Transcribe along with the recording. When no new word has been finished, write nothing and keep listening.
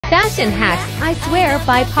Fashion hacks, I swear,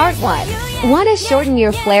 by part 1. Want to shorten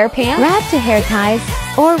your flare pants? Wrap to hair ties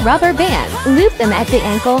or rubber bands. Loop them at the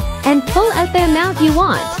ankle and pull out the amount you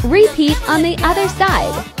want. Repeat on the other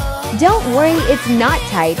side. Don't worry, it's not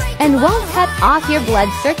tight and won't cut off your blood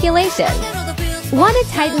circulation. Want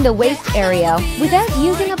to tighten the waist area without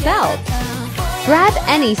using a belt? Grab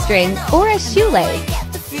any string or a shoelace.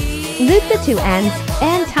 Loop the two ends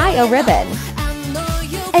and tie a ribbon.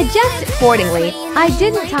 Adjust accordingly. I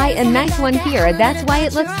didn't tie a nice one here, that's why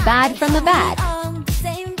it looks bad from the back.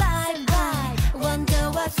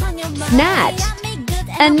 Snatched.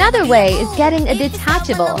 Another way is getting a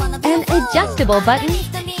detachable and adjustable button.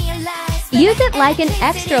 Use it like an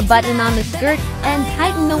extra button on the skirt and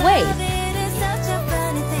tighten the waist.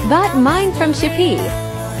 Bought mine from Shopee.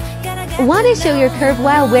 Want to show your curve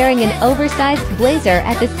while wearing an oversized blazer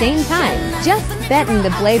at the same time? Just button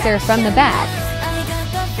the blazer from the back.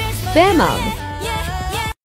 Bam!